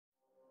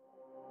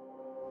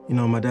You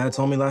know what my dad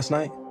told me last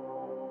night?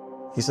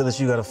 He said that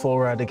you got a full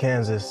ride to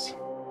Kansas.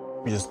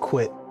 You just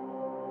quit.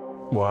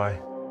 Why?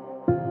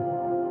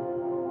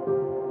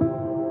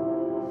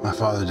 My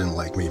father didn't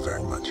like me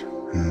very much,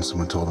 and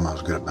someone told him I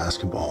was good at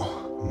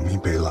basketball, and he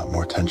paid a lot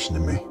more attention to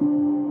me.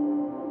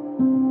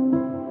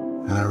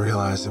 And I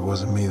realized it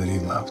wasn't me that he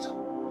loved.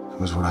 It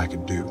was what I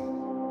could do.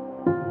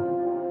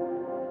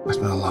 I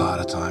spent a lot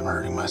of time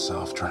hurting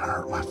myself, trying to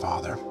hurt my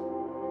father.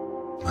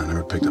 I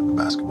never picked up a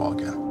basketball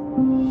again.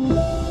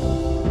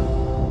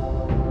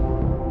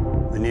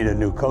 We need a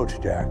new coach,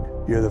 Jack.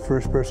 You're the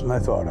first person I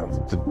thought of. Is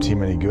the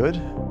team any good?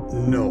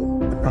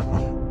 No.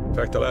 In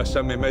fact, the last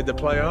time they made the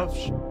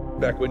playoffs,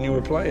 back when you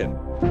were playing.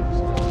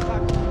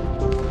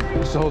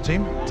 It's the whole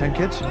team? 10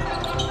 kids? You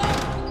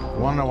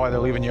want to know why they're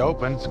leaving you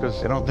open? It's because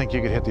they don't think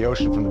you could hit the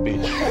ocean from the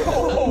beach.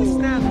 Oh,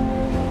 snap.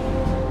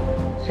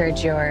 Heard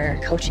you're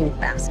coaching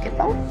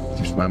basketball?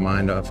 Keeps my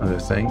mind off other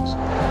things.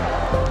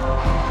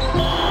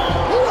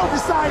 You don't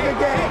decide the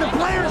game. The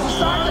players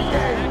decide the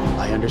game.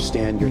 I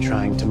understand you're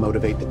trying to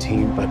motivate the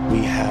team, but we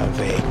have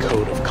a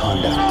code of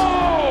conduct.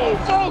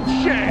 Oh,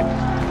 shit!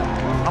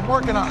 I'm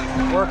working on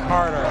it. Work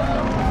harder.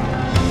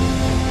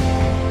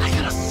 I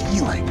got a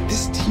feeling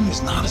this team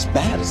is not as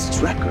bad as its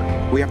record.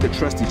 We have to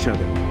trust each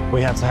other.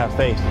 We have to have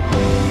faith.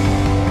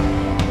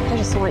 I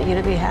just want you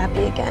to be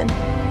happy again.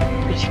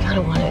 But you kind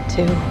of want it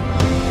too.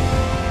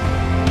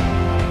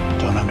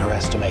 Don't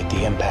underestimate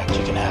the impact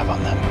you can have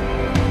on them.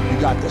 You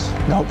got this.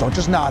 No, don't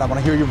just nod. I want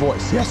to hear your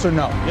voice. Yes or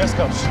no? Yes,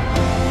 Coach.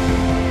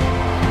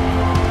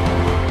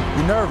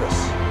 You're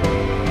nervous.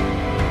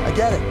 I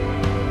get it.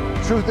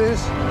 Truth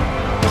is,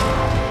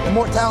 they're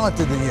more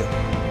talented than you.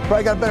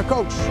 Probably got a better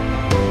coach.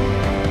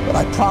 But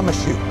I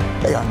promise you,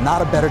 they are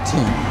not a better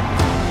team.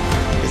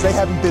 Because they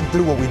haven't been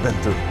through what we've been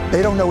through.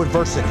 They don't know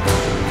adversity.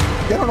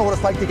 They don't know what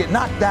it's like to get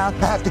knocked down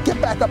and have to get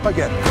back up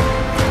again.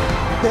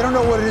 They don't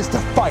know what it is to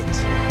fight.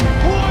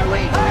 Who are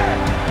we?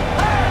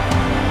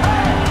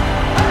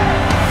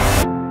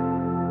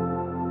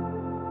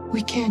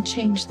 We can't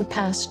change the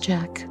past,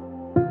 Jack.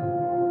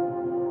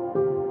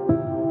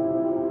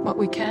 What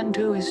we can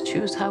do is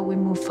choose how we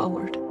move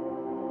forward.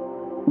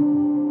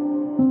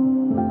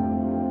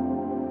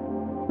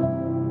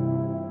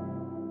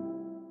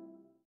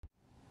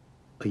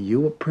 Are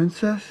you a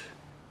princess?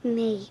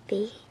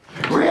 Maybe.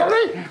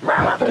 Really?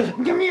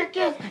 Give me a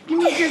kiss. Give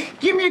me a kiss.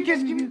 Give me a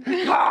kiss. Give me.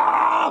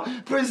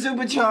 Oh, Prince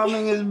Super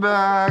Charming is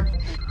back.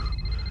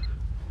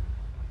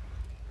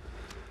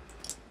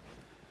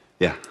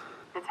 Yeah.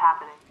 It's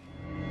happening.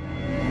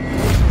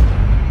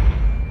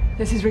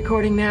 This is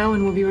recording now,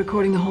 and we'll be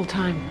recording the whole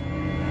time.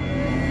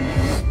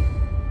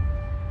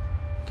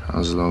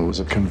 Kozlo was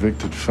a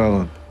convicted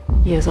felon.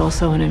 He is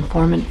also an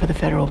informant for the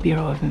Federal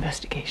Bureau of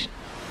Investigation.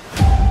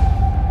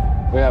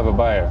 We have a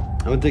buyer.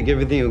 I would take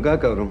everything you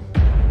got out of him.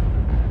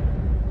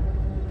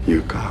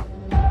 You're a cop.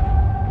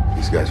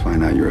 These guys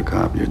find out you're a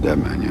cop, you're a dead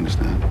man, you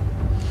understand?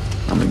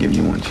 I'm gonna give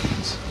you one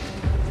chance.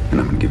 And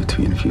I'm gonna give it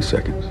to you in a few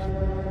seconds.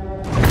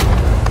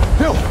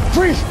 Bill,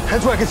 freeze!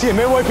 That's where I can see him.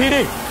 Midway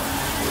PD.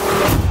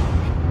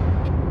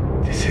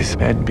 This is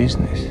bad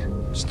business.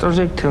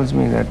 Storzek tells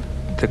me that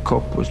the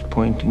cop was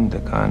pointing the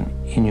gun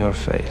in your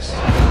face.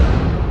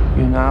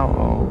 You now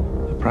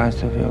owe the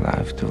price of your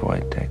life to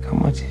Wojtek. How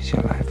much is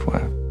your life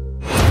worth?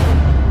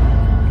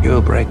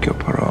 You'll break your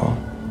parole.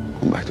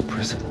 Go back to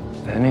prison.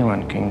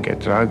 Anyone can get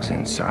drugs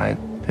inside.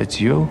 That's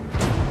you.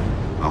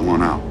 I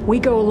want out. We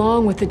go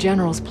along with the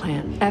General's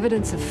plan.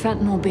 Evidence of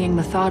fentanyl being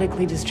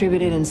methodically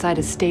distributed inside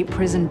a state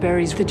prison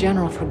buries the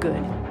General for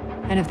good.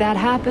 And if that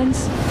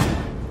happens,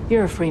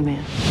 you're a free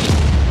man.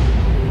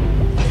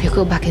 If you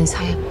go back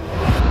inside,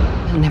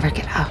 you'll never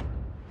get out.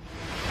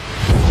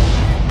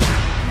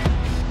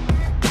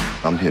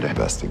 I'm here to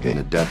investigate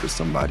the death of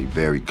somebody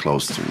very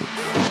close to me.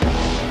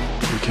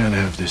 We can't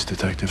have this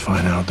detective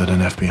find out that an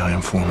FBI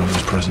informant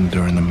was present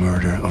during the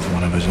murder of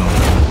one of his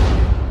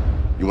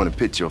own. You want to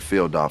pit your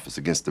field office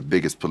against the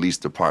biggest police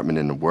department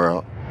in the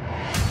world?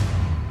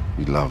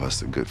 You love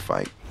us a good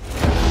fight.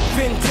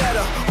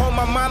 Vendetta on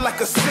my mind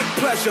like a sick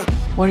pleasure.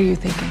 What are you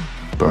thinking?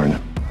 Burn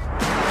him.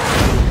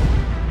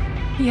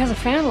 He has a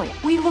family.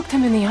 We looked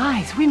him in the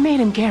eyes. We made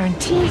him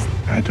guarantees.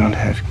 I don't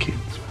have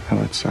kids. I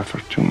would suffer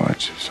too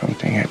much if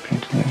something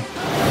happened to them.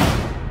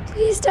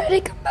 Please,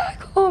 Daddy, come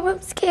back home.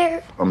 I'm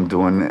scared. I'm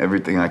doing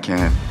everything I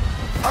can.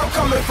 I'm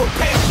coming for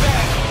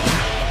payback.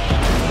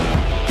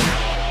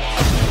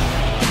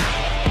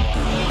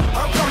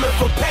 I'm coming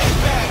for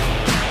payback.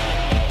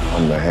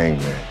 I'm the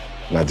hangman,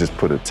 and I just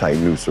put a tight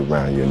noose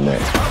around your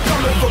neck. I'm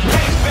coming for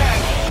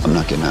payback. I'm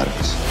not getting out of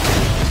this.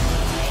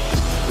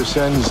 This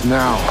ends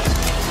now.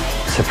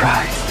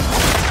 Surprise.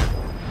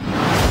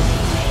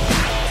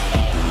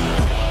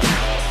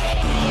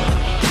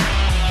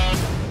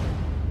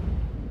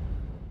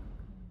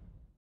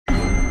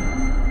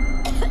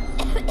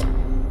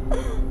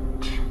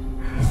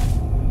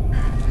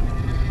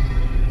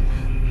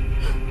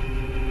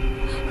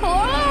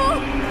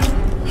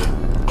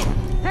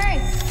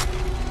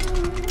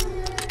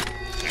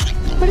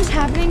 What is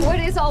happening? What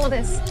is all of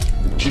this?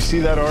 Did you see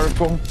that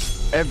article?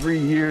 Every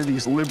year,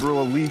 these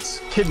liberal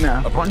elites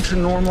kidnap a bunch of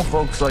normal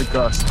folks like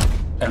us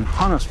and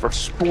hunt us for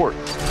sport.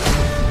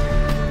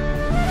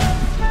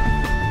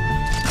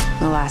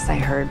 The last I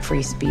heard,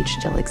 free speech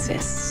still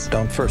exists.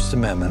 Don't First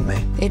Amendment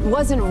me. It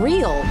wasn't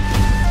real.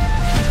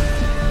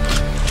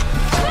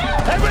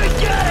 Everybody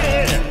get out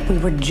of here! We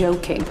were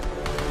joking.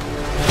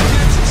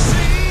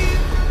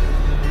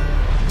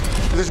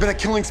 There's been a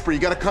killing spree.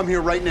 You gotta come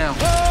here right now.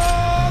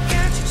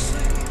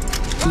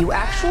 You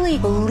actually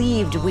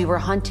believed we were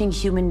hunting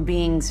human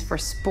beings for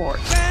sport.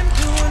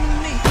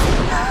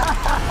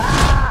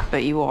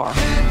 But you are.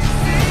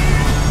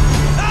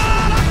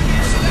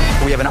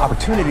 We have an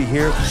opportunity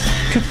here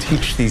to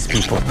teach these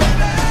people.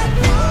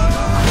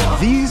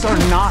 These are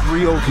not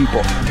real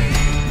people.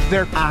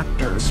 They're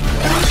actors.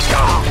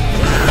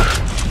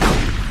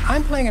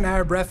 I'm playing an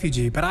Arab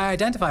refugee, but I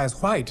identify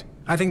as white.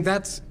 I think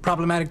that's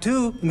problematic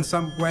too, in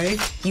some way.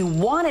 You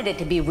wanted it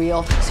to be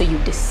real, so you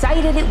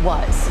decided it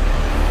was.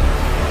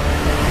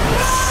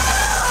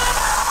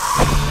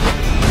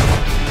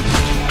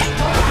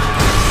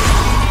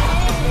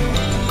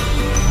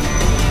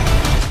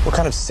 What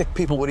kind of sick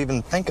people would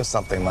even think of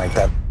something like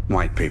that?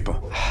 White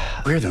people.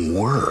 We're the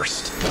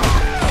worst.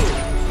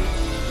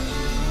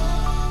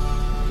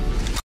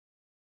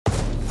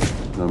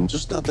 I'm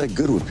just not that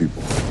good with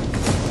people.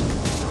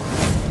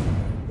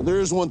 But there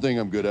is one thing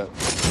I'm good at.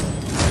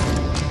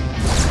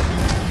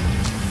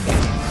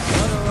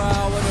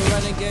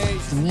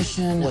 The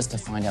mission was to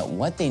find out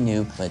what they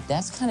knew, but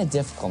that's kind of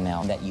difficult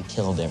now that you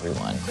killed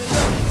everyone.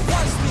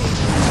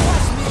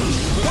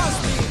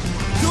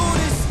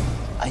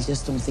 I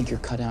just don't think you're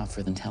cut out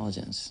for the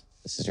intelligence.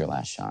 This is your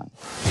last shot.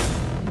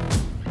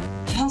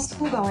 How's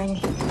school going?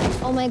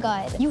 Oh my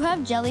God, you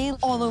have jelly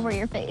all over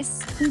your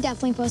face. I'm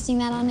definitely posting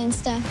that on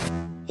Insta.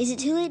 Is it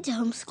too late to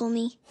homeschool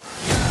me?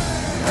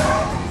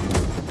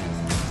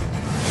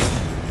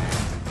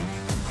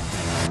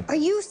 Are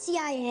you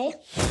CIA?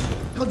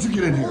 How'd you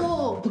get in here?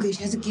 Oh, okay,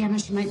 she has a camera.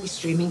 She might be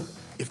streaming.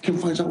 If Kim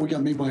finds out we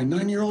got made by a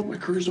 9-year-old, my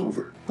career's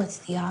over. What's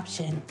the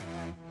option?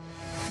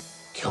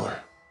 Kill her.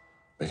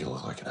 Make it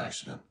look like an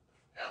accident.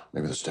 Yeah,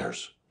 maybe the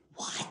stairs.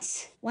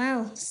 What?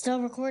 Wow,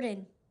 still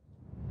recording.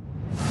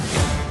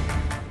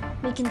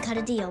 We can cut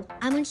a deal.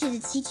 I want you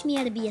to teach me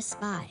how to be a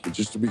spy. But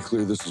just to be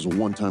clear, this is a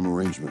one-time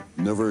arrangement.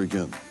 Never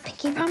again.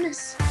 Pinky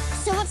promise.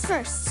 So what's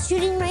first?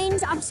 Shooting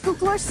range, obstacle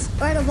course,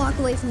 or how to walk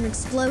away from an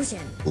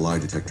explosion? A lie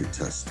detector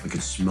test. I can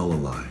smell a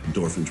lie.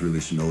 Endorphins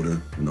release an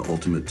odor, and the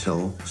ultimate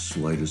tell, the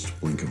slightest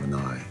blink of an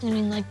eye. You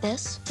mean like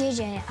this?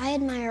 JJ, I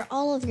admire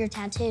all of your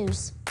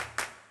tattoos.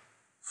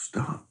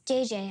 Stop.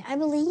 JJ, I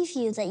believe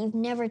you that you've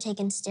never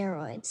taken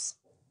steroids.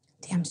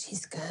 Damn,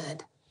 she's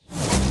good.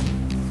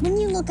 When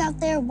you look out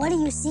there, what do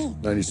you see?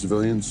 90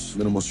 civilians,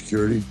 minimal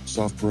security,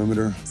 soft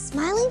perimeter.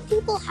 Smiling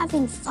people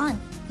having fun.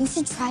 You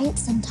should try it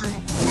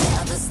sometime.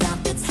 Never stop,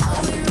 it's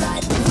how we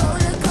ride the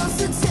roller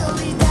coaster till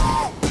we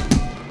die.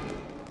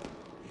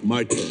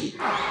 My turn.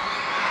 I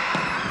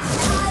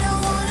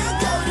don't wanna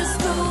go to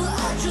school,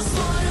 I just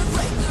wanna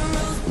break the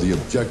rules. The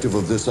objective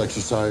of this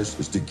exercise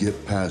is to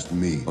get past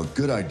me. A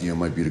good idea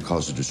might be to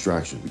cause a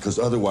distraction, because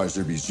otherwise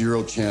there'd be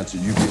zero chance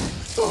that you get...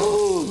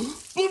 Oh!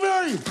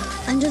 Blueberry!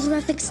 Under the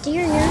rough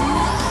exterior,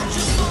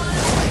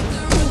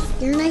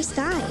 you're a nice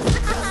guy.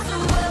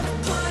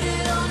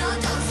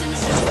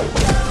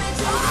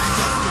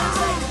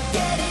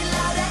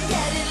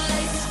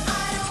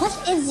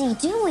 What is he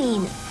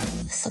doing?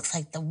 This looks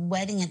like the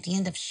wedding at the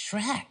end of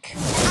Shrek.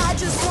 I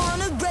just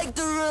wanna break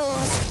the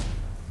rules.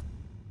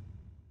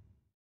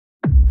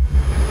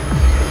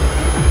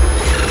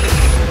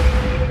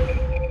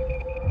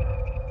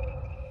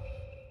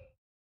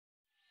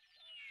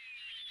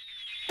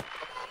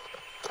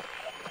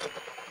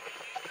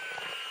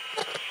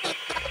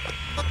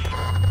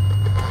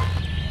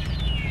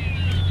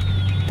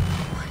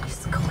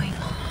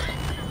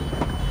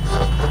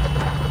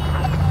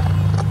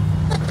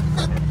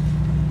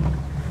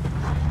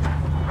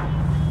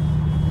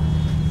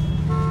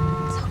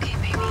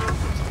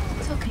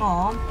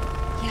 Mom,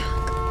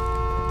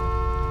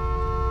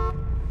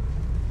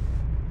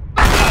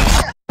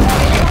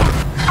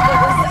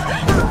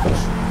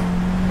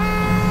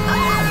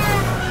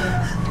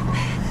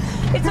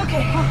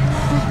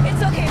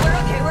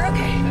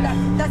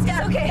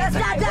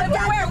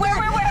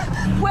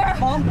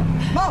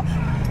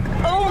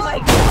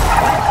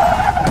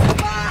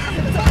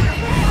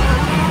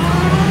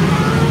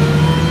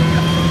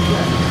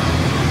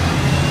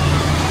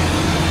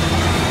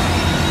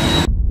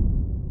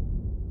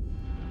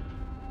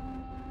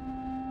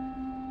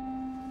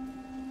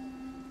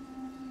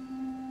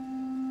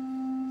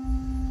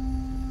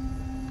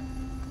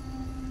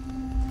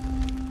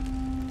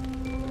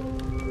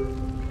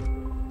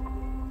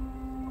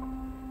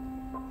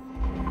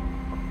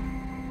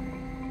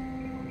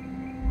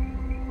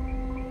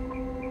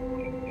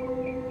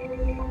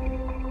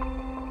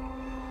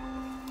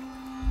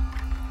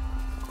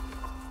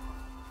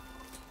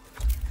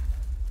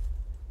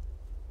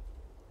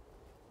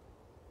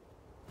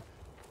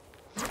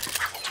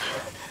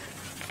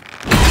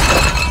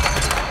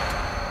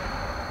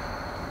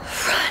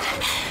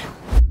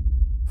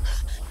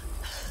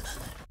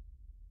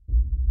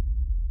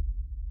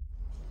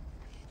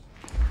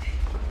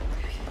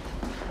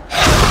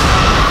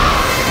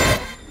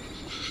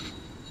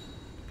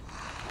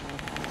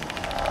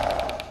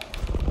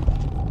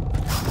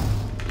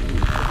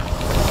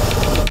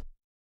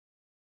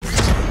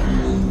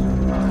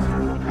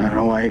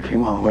 why you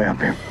came all the way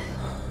up here.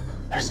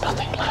 There's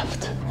nothing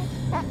left.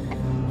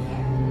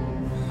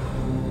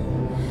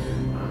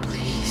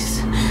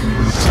 Please.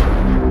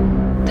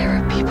 There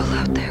are people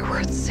out there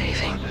worth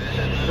saving.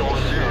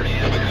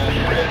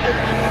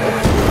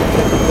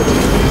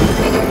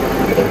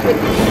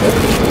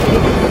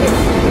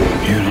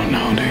 You don't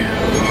know, do you?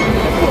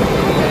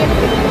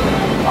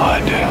 I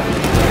do.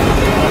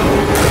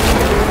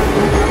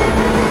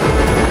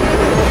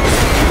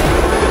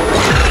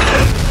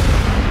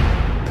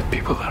 The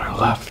people that are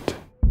left,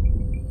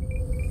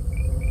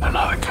 they're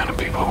not the kind of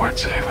people worth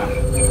saving.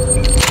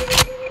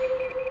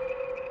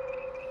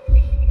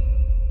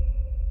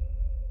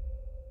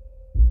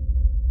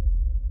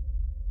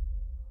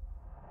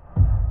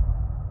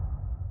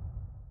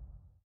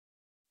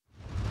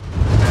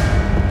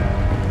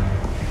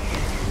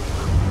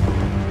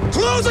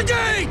 Close the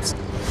gates!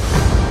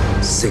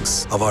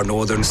 6 of our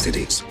northern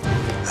cities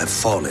have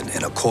fallen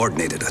in a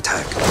coordinated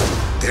attack.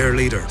 Their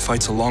leader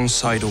fights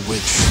alongside a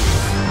witch.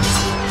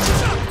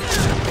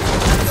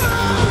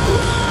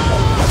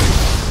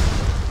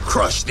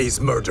 Crush these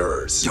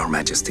murderers, Your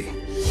Majesty.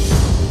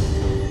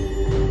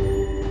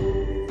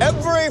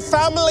 Every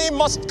family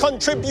must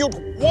contribute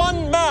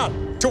 1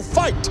 man to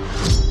fight.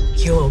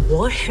 You're a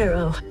war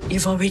hero.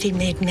 You've already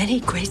made many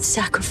great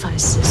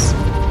sacrifices.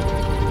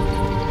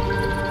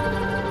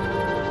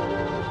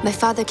 My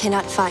father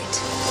cannot fight,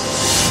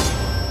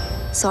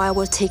 so I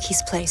will take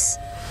his place.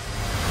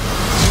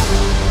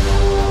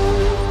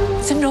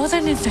 The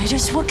northern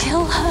invaders will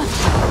kill her.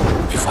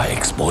 If I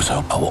expose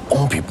her, our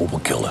own people will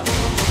kill her.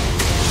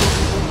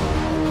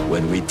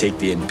 When we take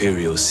the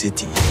Imperial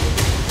City,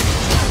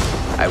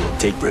 I will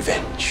take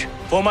revenge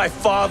for my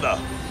father.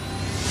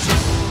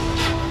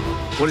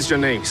 What is your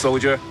name,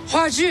 soldier?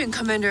 Hua Jun,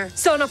 Commander.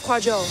 Son of Hua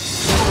Zhou.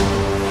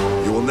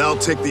 You will now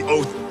take the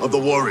oath of the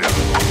warrior.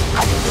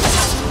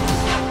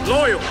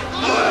 Loyal.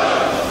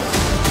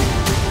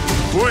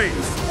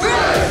 Brave.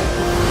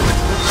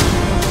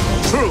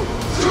 True.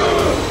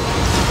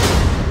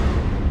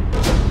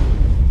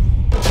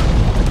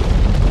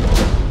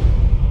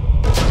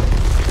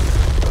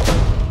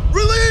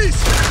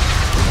 Release!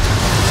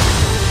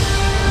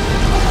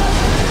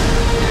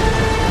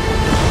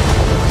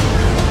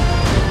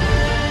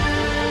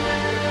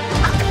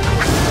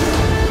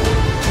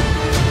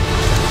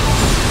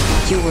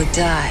 You will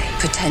die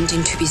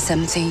pretending to be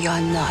something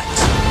you're not.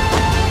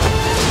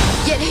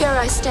 Yet here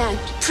I stand,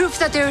 proof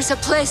that there is a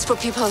place for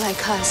people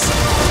like us.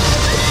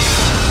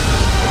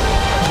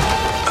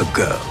 A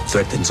girl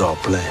threatens our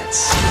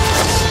plans.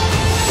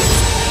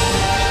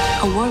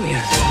 A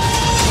warrior.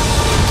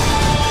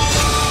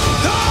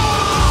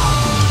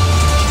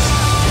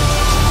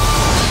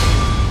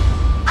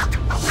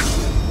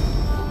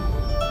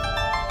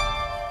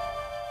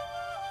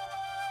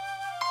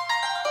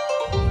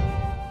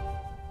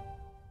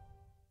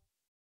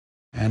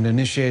 And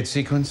initiate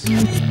sequence.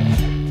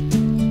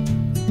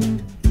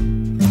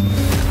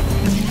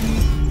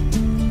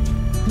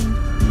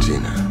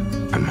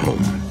 I'm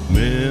home.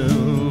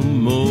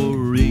 Memories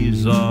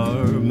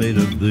are made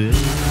of this.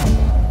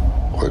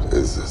 What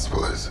is this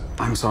place?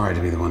 I'm sorry to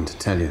be the one to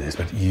tell you this,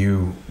 but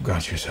you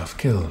got yourself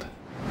killed.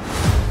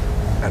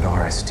 At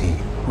RST,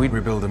 we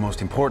rebuild the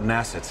most important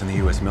assets in the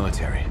U.S.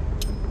 military.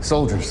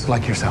 Soldiers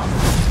like yourself.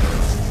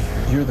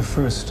 You're the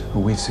first who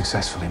we've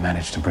successfully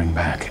managed to bring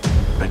back,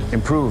 but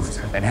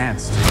improved,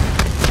 enhanced.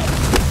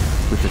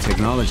 With the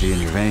technology in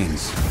your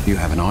veins, you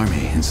have an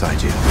army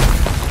inside you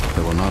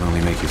that will not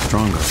only make you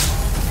stronger,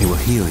 it will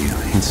heal you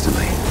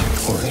instantly.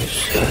 Holy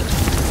shit.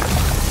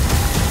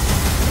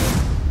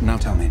 Now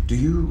tell me, do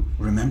you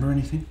remember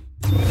anything?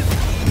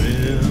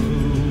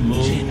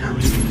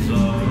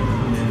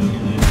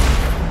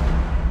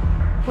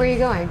 Where are you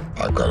going?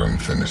 I've got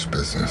unfinished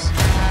business.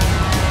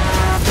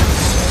 I'm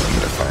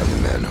gonna find the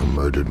man who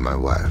murdered my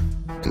wife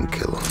and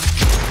kill him.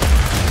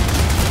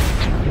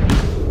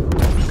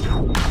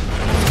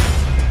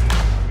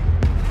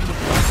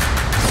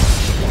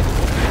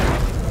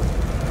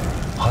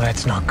 Oh,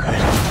 that's not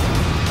good.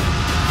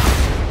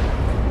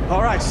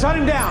 All right, shut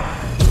him down.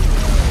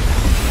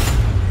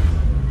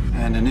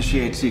 And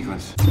initiate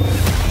sequence.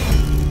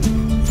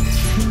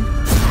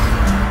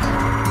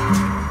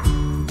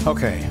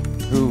 Okay,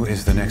 who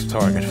is the next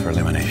target for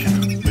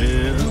elimination?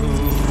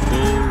 Memories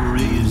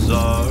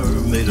are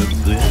made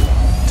of this.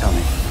 Tell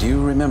me, do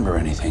you remember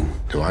anything?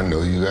 Do I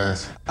know you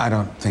guys? I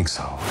don't think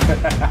so.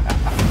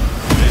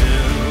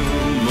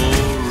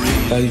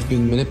 They've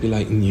been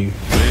manipulating you.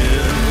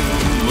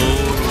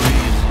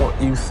 What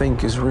you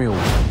think is real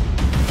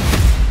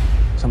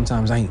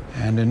sometimes ain't.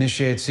 And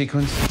initiate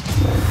sequence.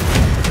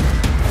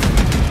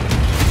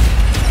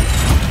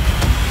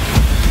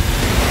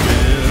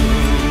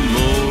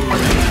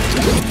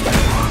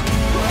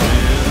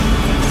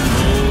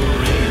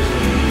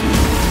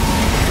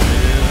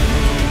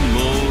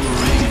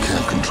 You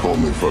can't control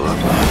me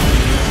forever.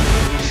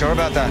 Sure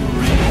about that?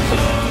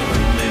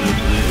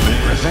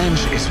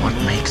 Revenge is what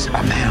makes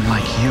a man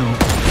like you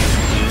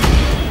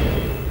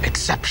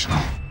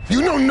exceptional.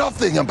 You know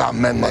nothing about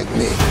men like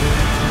me.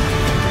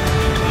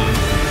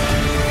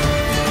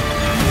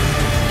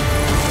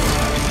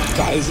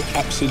 That is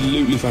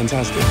absolutely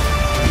fantastic.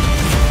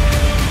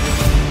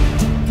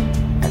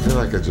 I feel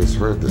like I just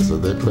heard this. Are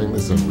they playing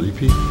this on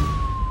repeat?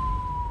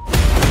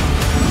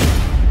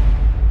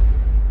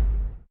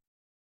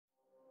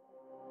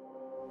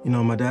 You know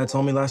what my dad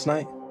told me last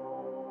night?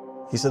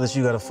 He said that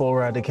you got a full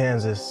ride to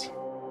Kansas.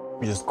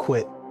 You just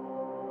quit.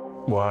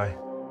 Why?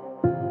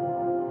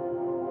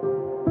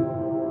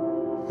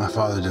 My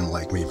father didn't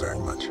like me very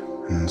much,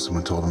 and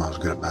someone told him I was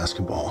good at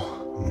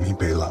basketball. And he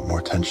paid a lot more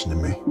attention to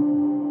me.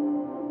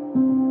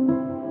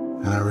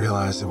 And I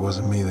realized it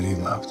wasn't me that he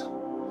loved.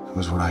 It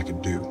was what I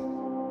could do.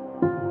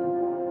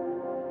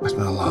 I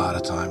spent a lot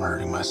of time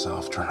hurting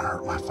myself, trying to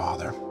hurt my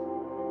father.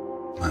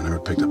 I never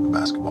picked up a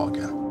basketball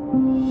again.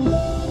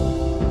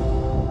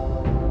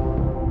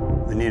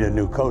 We need a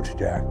new coach,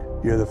 Jack.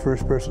 You're the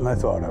first person I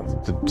thought of. Is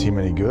the team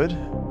any good?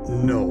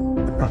 No.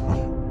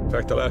 In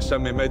fact, the last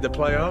time we made the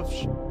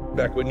playoffs,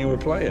 back when you were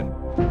playing.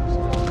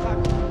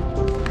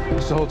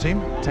 It's the whole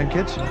team? 10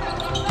 kids?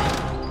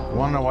 You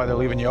want to know why they're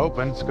leaving you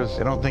open? It's because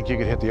they don't think you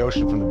could hit the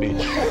ocean from the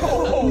beach.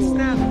 Oh,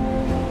 snap.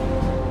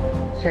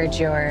 Heard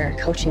you're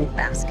coaching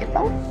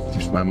basketball.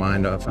 Keeps my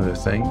mind off other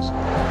things. You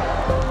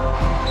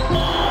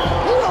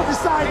don't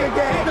decide the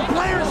game. The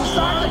players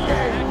decide the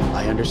game.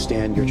 I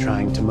understand you're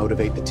trying to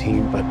motivate the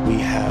team, but we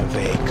have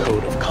a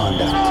code of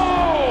conduct.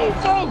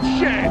 Oh,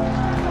 shit!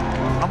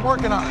 I'm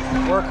working on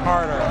it. Work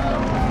harder.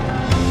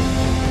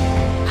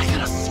 I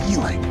got a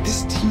feeling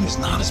this team is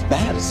not as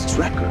bad as its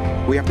record.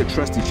 We have to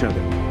trust each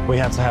other. We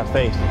have to have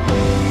faith.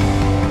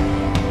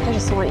 I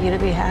just want you to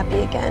be happy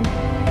again.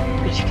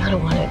 But you kind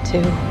of want it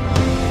too.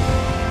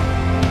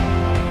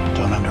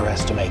 Don't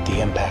underestimate the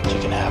impact you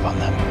can have on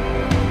them.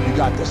 You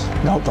got this.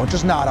 No, don't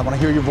just nod. I want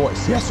to hear your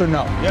voice. Yes or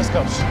no? Yes,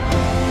 Coach.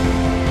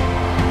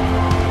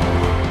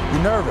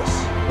 You're nervous.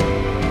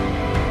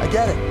 I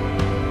get it.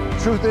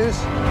 Truth is,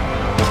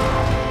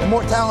 they're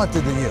more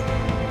talented than you.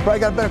 Probably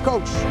got a better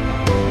coach.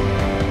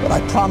 But I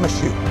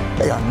promise you,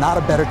 they are not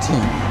a better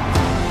team.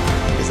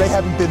 Because they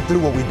haven't been through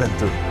what we've been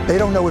through. They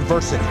don't know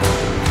adversity.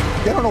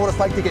 They don't know what it's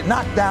like to get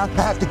knocked down,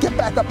 to have to get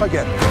back up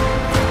again.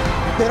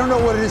 They don't know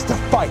what it is to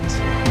fight.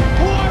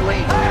 Who are we?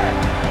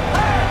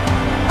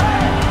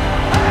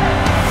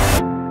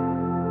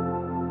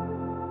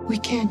 We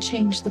can't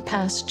change the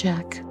past,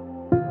 Jack.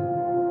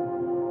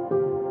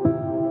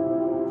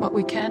 What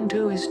we can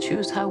do is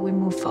choose how we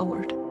move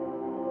forward.